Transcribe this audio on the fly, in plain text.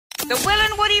The Will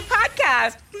and Woody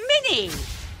Podcast Mini.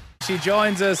 She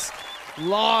joins us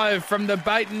live from the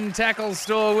bait and tackle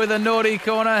store with a naughty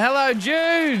corner. Hello,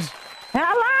 Jude.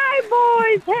 Hello,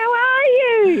 boys. How are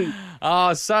you?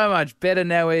 Oh, so much better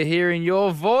now we're hearing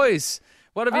your voice.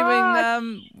 What have you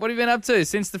been up to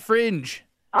since the Fringe?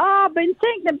 Oh, I've been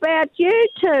thinking about you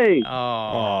two.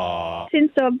 Oh.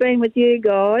 Since I've been with you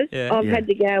guys, Yeah. I've had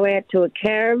to go out to a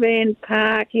caravan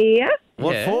park here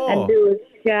What Yeah. for? and do a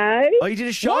show. Oh, you did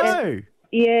a show?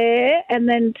 Yeah, and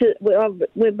then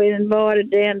we've been invited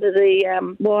down to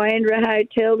the Wyandra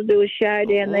Hotel to do a show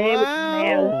down there, which is an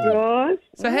hour's drive.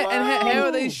 So how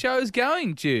are these shows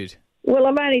going, Jude? Well,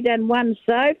 I've only done one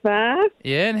so far.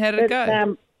 Yeah, and how did it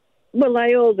go? Well,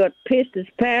 they all got pissed as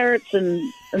parrots, and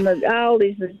the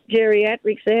oldies, the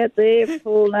geriatrics out there,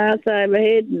 falling arse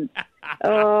overhead. And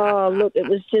look, it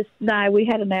was just we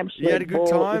had an absolute. You had a good ball.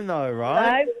 time though,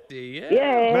 right?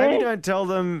 Yeah. Maybe don't tell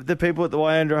the people at the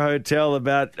Wyandra Hotel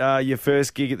about your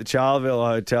first gig at the Charleville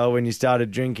Hotel when you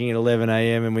started drinking at 11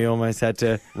 a.m. and we almost had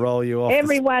to roll you off.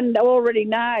 Everyone already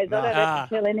knows. I don't have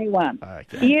to tell anyone.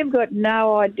 Okay. You've got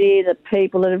no idea the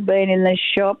people that have been in this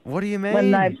shop. What do you mean?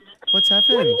 When they've What's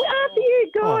happened? after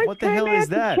you guys what the came hell out is to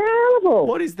that? Charleville.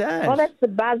 What is that? Oh, that's the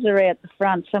buzzer out the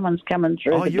front. Someone's coming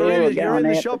through Oh, the you're door. in going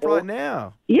the out shop door. right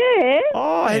now. Yeah.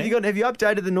 Oh, have you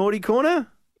updated the naughty corner?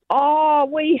 Oh,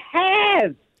 we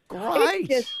have. Great. It's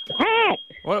just packed.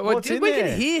 What's in we there?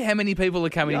 can hear how many people are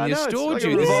coming Yeah, in your I know, store, it's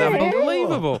like Jude. a This is real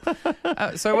unbelievable.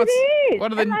 So It is.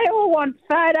 what are And they all want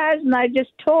photos, and they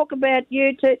just talk about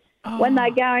you two. When they're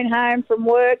going home from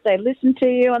work, they listen to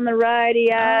you on the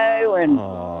radio. And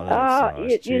that's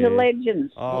nice, you're the Jude.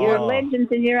 legends. Oh. You're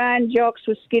legends in your own jocks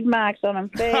with skid marks on them.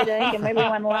 Fair dinkum,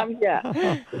 everyone loves you.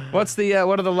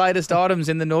 what are the latest items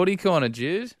in the naughty corner,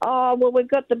 Jude? Oh, well, we've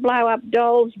got the blow-up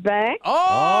dolls back.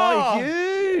 Oh,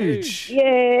 huge.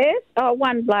 Yes. Oh,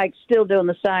 one bloke's still doing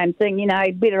the same thing. You know,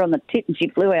 he bit her on the tit and she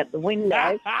flew out the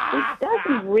window. He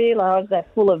doesn't realise they're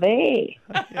full of air.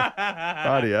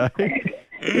 Radio.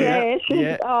 Yes.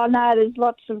 Yeah. Oh, no, there's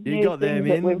lots of You new got them things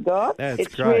that in? we've got. That's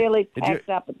it's great. really Did you- packed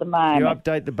up at the You moment.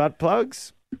 update the butt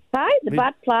plugs? Hey, the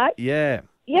butt plate? Yeah.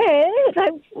 Yeah, they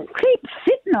keep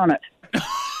sitting on it.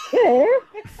 Yeah.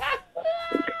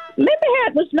 Remember how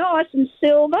it was nice and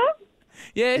silver?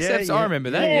 Yes, Yeah, I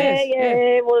remember that. Yeah,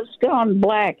 yes. Well, it's gone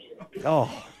black. Oh.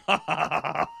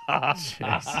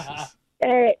 Jesus.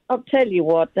 I'll tell you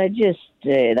what, they just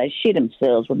they shit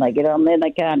themselves when they get on there.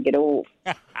 They can't get off.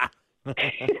 And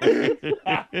listen,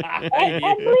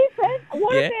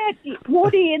 what about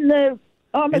Woody in the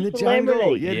I'm In a the Celebrity?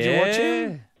 jungle. Yeah, did you watch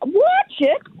it? Watch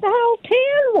it. The whole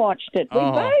town watched it. We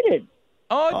voted.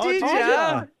 Oh, did did you?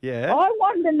 ya? Yeah. I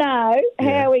wanted to know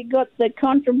how he got the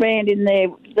contraband in there,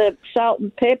 the salt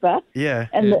and pepper, Yeah.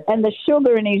 and the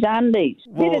sugar in his undies.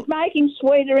 Well- Did it make him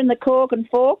sweeter in the cork and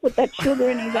fork with that sugar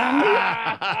in his undies?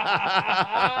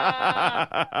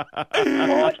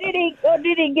 or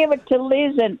did he give it to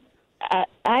Liz and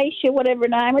Aisha, whatever her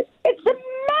name is? It's amazing.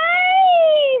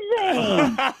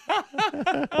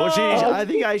 Well, I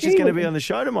think Aisha's going to be on the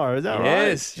show tomorrow. Is that right?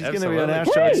 Yes, She's going to be on our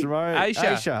absolutely. show tomorrow.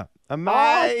 Aisha.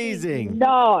 Amazing.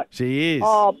 Not. She is.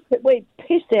 Oh, we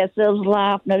pissed ourselves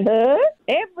laughing at her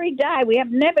every day. We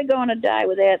have never gone a day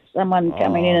without someone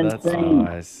coming in and that's singing.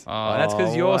 nice. Oh, that's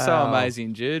because you're so wow.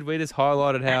 amazing, Jude. We just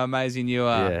highlighted how amazing you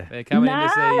are. Yeah. They're coming in to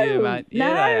see you, mate. No.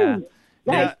 Yeah,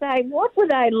 they are. They say, what were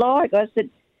they like? I said,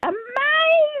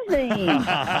 amazing.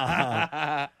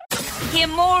 Hear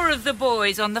more of the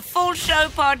boys on the Full Show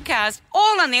podcast,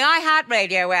 all on the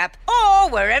iHeartRadio app or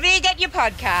wherever you get your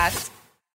podcasts.